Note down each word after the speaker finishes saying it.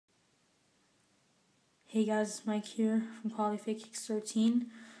Hey guys, it's Mike here from Quality Fake Kicks 13,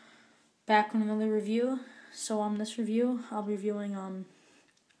 back with another review. So on this review, I'll be reviewing a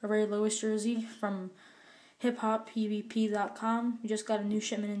Ray Lewis jersey from HipHopPVP.com. We just got a new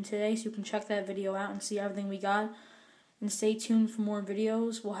shipment in today, so you can check that video out and see everything we got. And stay tuned for more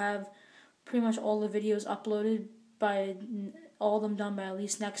videos. We'll have pretty much all the videos uploaded by all of them done by at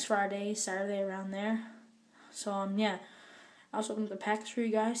least next Friday, Saturday, around there. So yeah, I also opened up the package for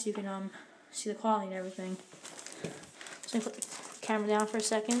you guys so you can see the quality and everything. So let me put the camera down for a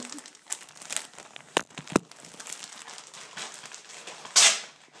second.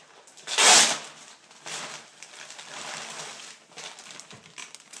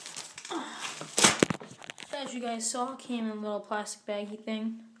 As you guys saw, it came in a little plastic baggy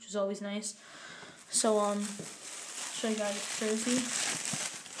thing, which is always nice. So show you guys the jersey.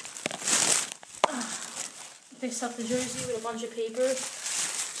 Fixed up the jersey with a bunch of paper,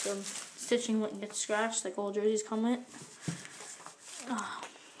 so stitching wouldn't get scratched like old jerseys come with.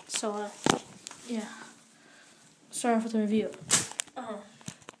 Yeah. Sorry for the review.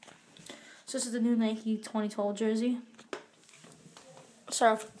 So this is the new Nike 2012 jersey.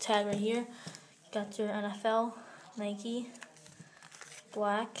 Start off with the tag right here. Got your NFL, Nike,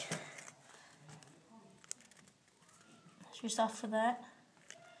 black. That's your stuff for that.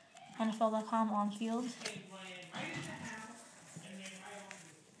 NFL.com on field.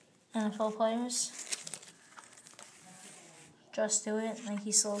 NFL players. Just do it,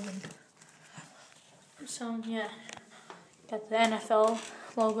 Nike slogan. So yeah, got the NFL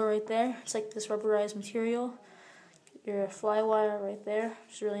logo right there. It's like this rubberized material. Your fly wire right there,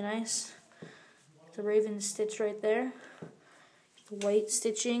 which is really nice. The Ravens stitch right there. The white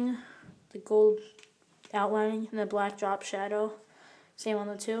stitching, the gold outlining, and the black drop shadow. Same on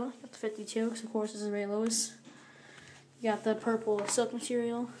the two. Got the 52, because of course this is Ray Lewis. You got the purple silk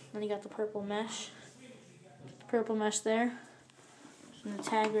material, then you got the purple mesh. The purple mesh there. And the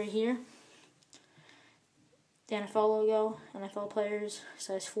tag right here. The NFL logo, NFL players,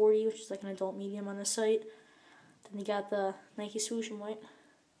 size 40, which is like an adult medium on the site. Then you got the Nike swoosh in white.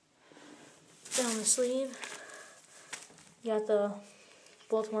 Then on the sleeve, you got the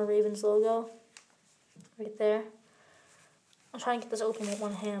Baltimore Ravens logo right there. I'll try and get this open with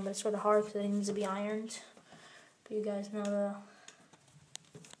one hand, but it's sort of hard because it needs to be ironed. But you guys know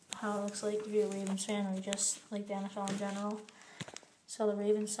how it looks like if you're a Ravens fan or you just like the NFL in general. So the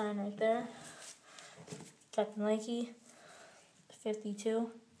Ravens sign right there. Got the Nike, the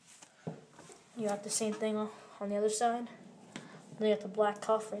 52. You got the same thing on the other side. Then you got the black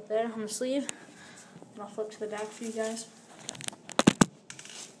cuff right there on the sleeve. And I'll flip to the back for you guys.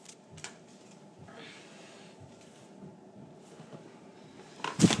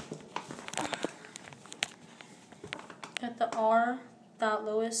 Got the R.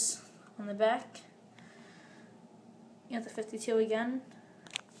 Lewis on the back. You got the 52 again.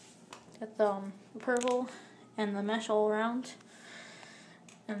 Got the purple and the mesh all around.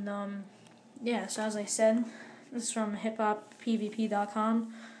 And yeah, so as I said, this is from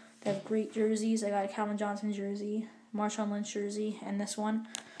HipHopPVP.com. They have great jerseys. I got a Calvin Johnson jersey, Marshawn Lynch jersey, and this one.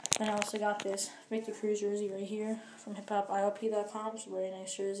 And I also got this Victor Cruz jersey right here from HipHopILP.com. It's a very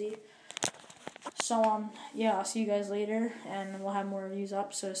nice jersey. So yeah, I'll see you guys later, and we'll have more reviews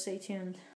up, so stay tuned.